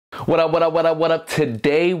What up, what up, what up, what up?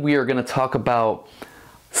 Today we are going to talk about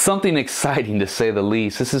something exciting, to say the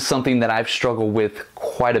least. This is something that I've struggled with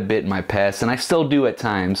quite a bit in my past, and I still do at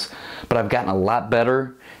times, but I've gotten a lot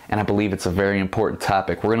better, and I believe it's a very important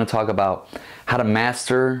topic. We're going to talk about how to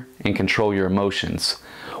master and control your emotions.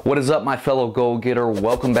 What is up, my fellow goal-getter?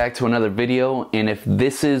 Welcome back to another video, and if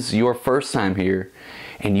this is your first time here,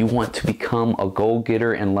 and you want to become a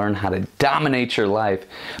goal-getter and learn how to dominate your life,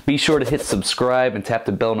 be sure to hit subscribe and tap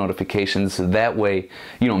the bell notifications so that way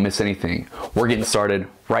you don't miss anything. We're getting started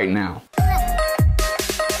right now.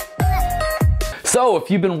 So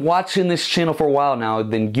if you've been watching this channel for a while now,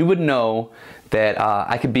 then you would know that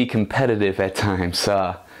I could be competitive at times.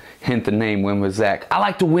 Hint the name, Win with Zach. I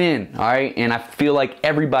like to win, all right? And I feel like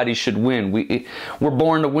everybody should win. We're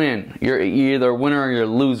born to win. You're either a winner or you're a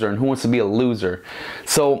loser, and who wants to be a loser?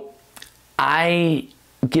 So I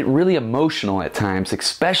get really emotional at times,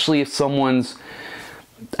 especially if someone's,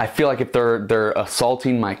 I feel like if they're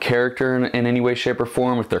assaulting my character in any way, shape, or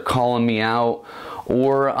form, if they're calling me out,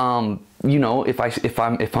 or you know, if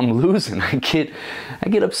I'm losing, I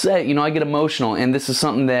get upset. You know, I get emotional, and this is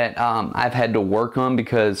something that I've had to work on,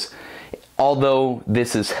 because although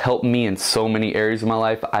this has helped me in so many areas of my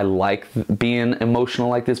life, I like being emotional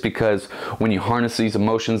like this, because when you harness these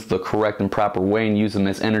emotions the correct and proper way and use them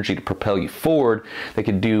as energy to propel you forward, they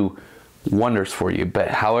can do wonders for you. But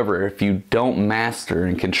however, if you don't master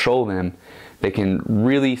and control them, they can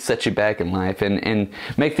really set you back in life and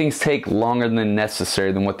make things take longer than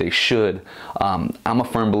necessary, than what they should. I'm a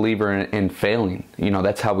firm believer in failing. You know,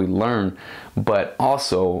 that's how we learn. But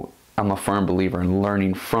also, I'm a firm believer in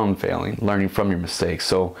learning from failing, learning from your mistakes.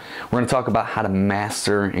 So we're going to talk about how to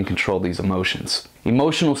master and control these emotions.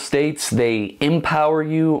 Emotional states, they empower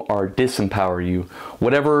you or disempower you.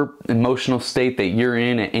 Whatever emotional state that you're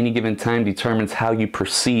in at any given time determines how you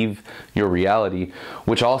perceive your reality,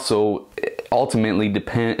 which also ultimately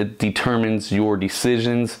determines your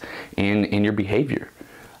decisions and your behavior.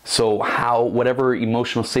 So whatever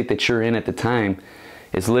emotional state that you're in at the time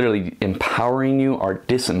is literally empowering you or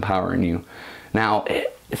disempowering you. Now,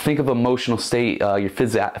 think of emotional state. Your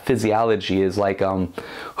physiology is like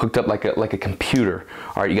hooked up like a computer.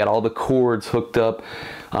 All right, you got all the cords hooked up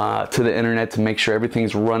to the internet to make sure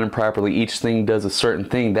everything's running properly. Each thing does a certain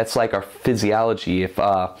thing. That's like our physiology. If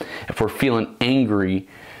we're feeling angry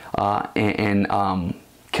and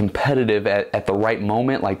competitive at the right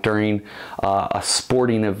moment, like during a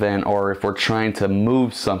sporting event, or if we're trying to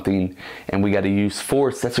move something and we got to use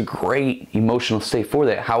force, that's a great emotional state for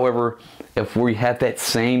that. However, if we have that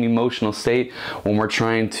same emotional state when we're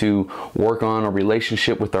trying to work on a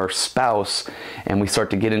relationship with our spouse, and we start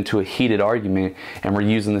to get into a heated argument and we're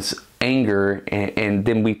using this anger, and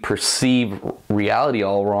then we perceive reality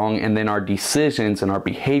all wrong, and then our decisions and our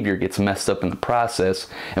behavior gets messed up in the process,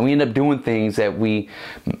 and we end up doing things that we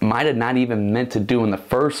might have not even meant to do in the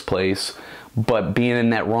first place, but being in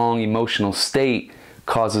that wrong emotional state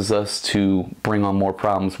causes us to bring on more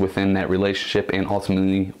problems within that relationship and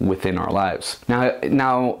ultimately within our lives.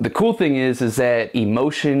 Now the cool thing is that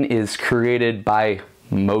emotion is created by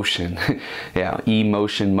motion. Yeah,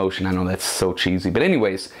 emotion, motion. I know that's so cheesy, but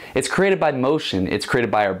anyways, it's created by motion. It's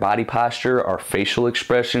created by our body posture, our facial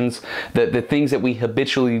expressions, the things that we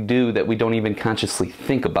habitually do that we don't even consciously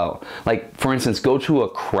think about. Like, for instance, go to a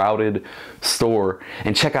crowded store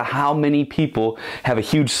and check out how many people have a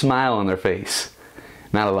huge smile on their face.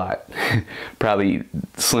 Not a lot. Probably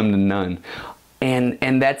slim to none.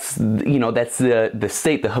 And that's, you know, that's the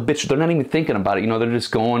state, the habitual. They're not even thinking about it. You know, they're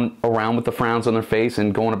just going around with the frowns on their face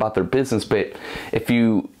and going about their business. But if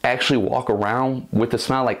you actually walk around with a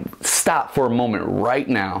smile, like, stop for a moment right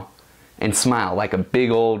now and smile like a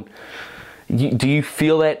big old, do you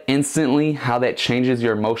feel that instantly, how that changes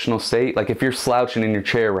your emotional state? Like, if you're slouching in your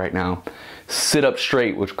chair right now, sit up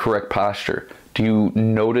straight with correct posture. Do you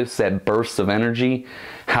notice that burst of energy,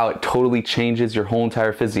 how it totally changes your whole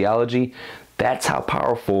entire physiology? That's how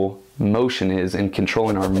powerful motion is in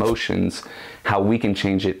controlling our emotions, how we can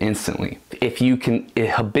change it instantly. If you can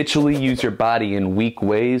habitually use your body in weak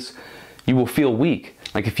ways, you will feel weak.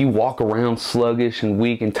 Like, if you walk around sluggish and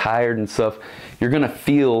weak and tired and stuff, you're gonna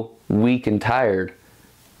feel weak and tired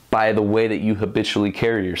by the way that you habitually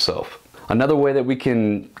carry yourself. Another way that we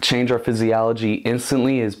can change our physiology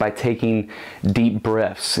instantly is by taking deep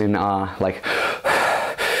breaths and like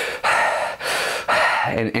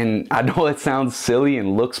and I know it sounds silly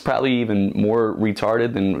and looks probably even more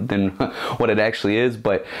retarded than what it actually is,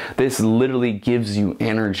 but this literally gives you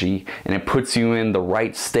energy, and it puts you in the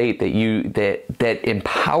right state that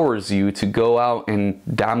empowers you to go out and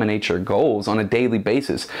dominate your goals on a daily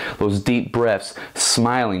basis. Those deep breaths,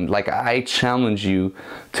 smiling. Like, I challenge you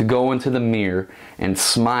to go into the mirror and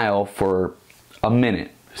smile for a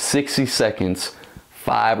minute, 60 seconds,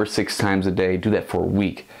 5 or 6 times a day. Do that for a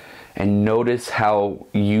week, and notice how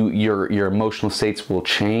your emotional states will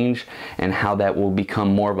change, and how that will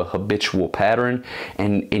become more of a habitual pattern,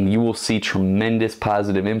 and you will see tremendous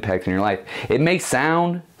positive impact in your life. It may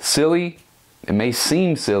sound silly, it may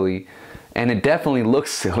seem silly, and it definitely looks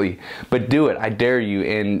silly, but do it. I dare you,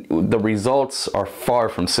 and the results are far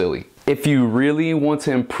from silly. If you really want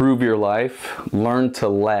to improve your life, learn to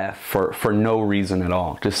laugh for no reason at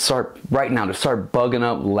all. Just start right now, just start bugging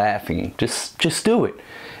up laughing. Just do it,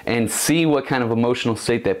 and see what kind of emotional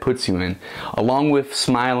state that puts you in. Along with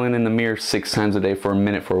smiling in the mirror 6 times a day for a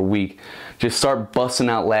minute for a week, just start busting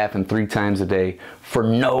out laughing 3 times a day for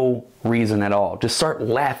no reason at all. Just start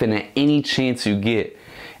laughing at any chance you get,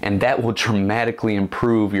 and that will dramatically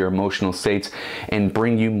improve your emotional states and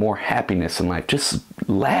bring you more happiness in life. Just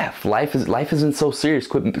laugh. Life isn't so serious.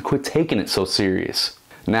 Quit taking it so serious.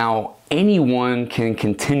 Now, anyone can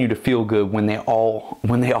continue to feel good when they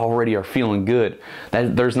already are feeling good.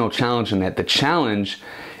 There's no challenge in that. The challenge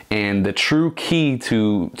and the true key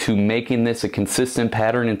to making this a consistent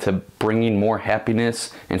pattern and to bringing more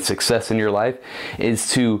happiness and success in your life is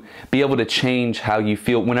to be able to change how you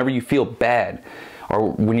feel whenever you feel bad, or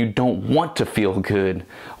when you don't want to feel good,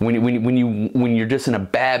 when you're just in a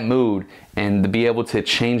bad mood, and to be able to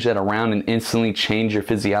change that around and instantly change your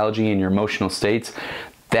physiology and your emotional states.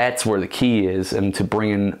 That's where the key is, and to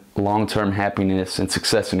bring in long-term happiness and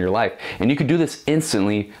success in your life. And you can do this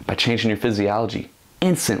instantly by changing your physiology.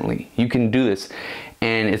 Instantly, you can do this,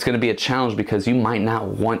 and it's going to be a challenge because you might not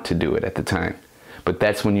want to do it at the time. But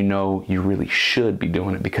that's when you know you really should be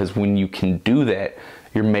doing it, because when you can do that,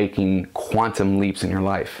 you're making quantum leaps in your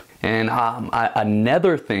life. And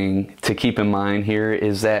another thing to keep in mind here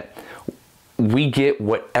is that we get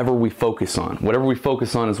whatever we focus on. Whatever we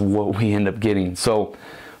focus on is what we end up getting. So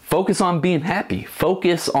focus on being happy.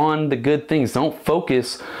 Focus on the good things. Don't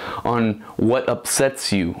focus on what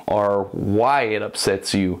upsets you, or why it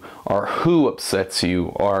upsets you, or who upsets you,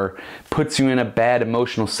 or puts you in a bad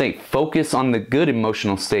emotional state. Focus on the good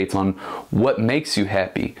emotional states, on what makes you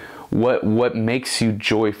happy, what makes you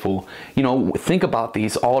joyful. You know, think about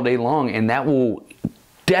these all day long, and that will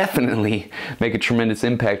definitely make a tremendous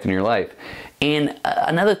impact in your life. And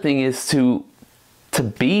another thing is to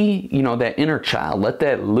be, you know, that inner child. Let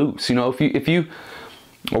that loose. You know, if you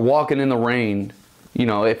are walking in the rain, you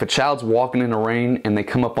know, if a child's walking in the rain and they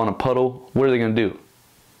come up on a puddle, what are they going to do?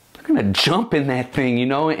 They're going to jump in that thing, you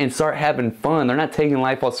know, and start having fun. They're not taking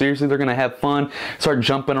life all seriously. They're going to have fun, start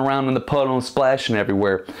jumping around in the puddle and splashing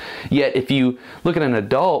everywhere. Yet if you look at an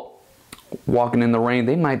adult walking in the rain,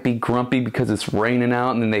 they might be grumpy because it's raining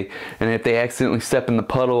out, and if they accidentally step in the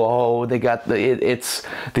puddle, oh, it's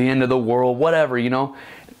the end of the world, whatever, you know.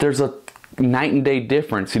 There's a night and day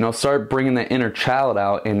difference, you know. Start bringing that inner child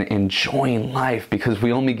out and enjoying life, because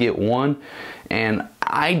we only get one. And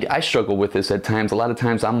I struggle with this at times. A lot of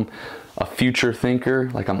times I'm a future thinker.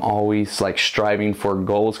 Like, I'm always like striving for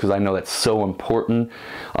goals, because I know that's so important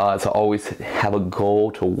to always have a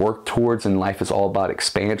goal to work towards, and life is all about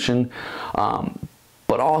expansion.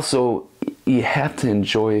 But also, you have to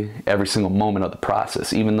enjoy every single moment of the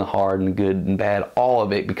process, even the hard and good and bad, all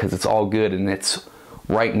of it, because it's all good, and it's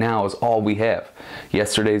right now is all we have.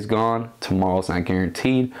 Yesterday's gone, tomorrow's not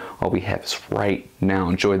guaranteed. All we have is right now.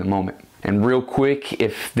 Enjoy the moment. And real quick,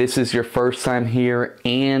 if this is your first time here,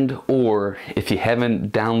 or if you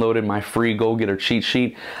haven't downloaded my free Goal Getter cheat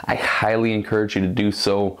sheet, I highly encourage you to do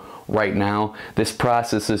so right now. This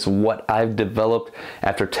process is what I've developed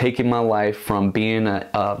after taking my life from being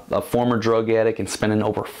a former drug addict and spending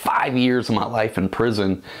over 5 years of my life in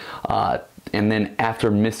prison, and then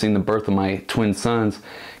after missing the birth of my twin sons,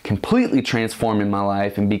 completely transforming my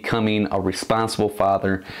life and becoming a responsible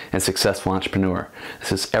father and successful entrepreneur.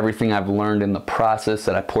 This is everything I've learned in the process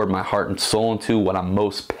that I poured my heart and soul into, what I'm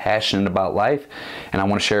most passionate about life, and I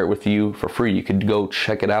want to share it with you for free. You could go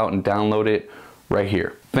check it out and download it right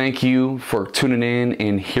here. Thank you for tuning in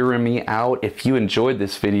and hearing me out. If you enjoyed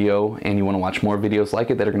this video and you want to watch more videos like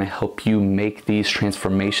it that are going to help you make these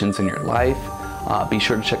transformations in your life, be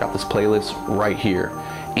sure to check out this playlist right here.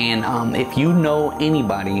 And if you know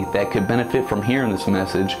anybody that could benefit from hearing this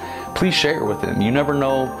message, please share it with them. You never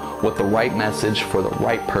know what the right message for the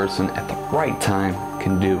right person at the right time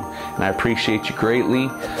can do. And I appreciate you greatly.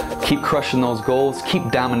 Keep crushing those goals.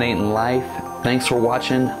 Keep dominating life. Thanks for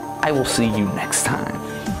watching. I will see you next time.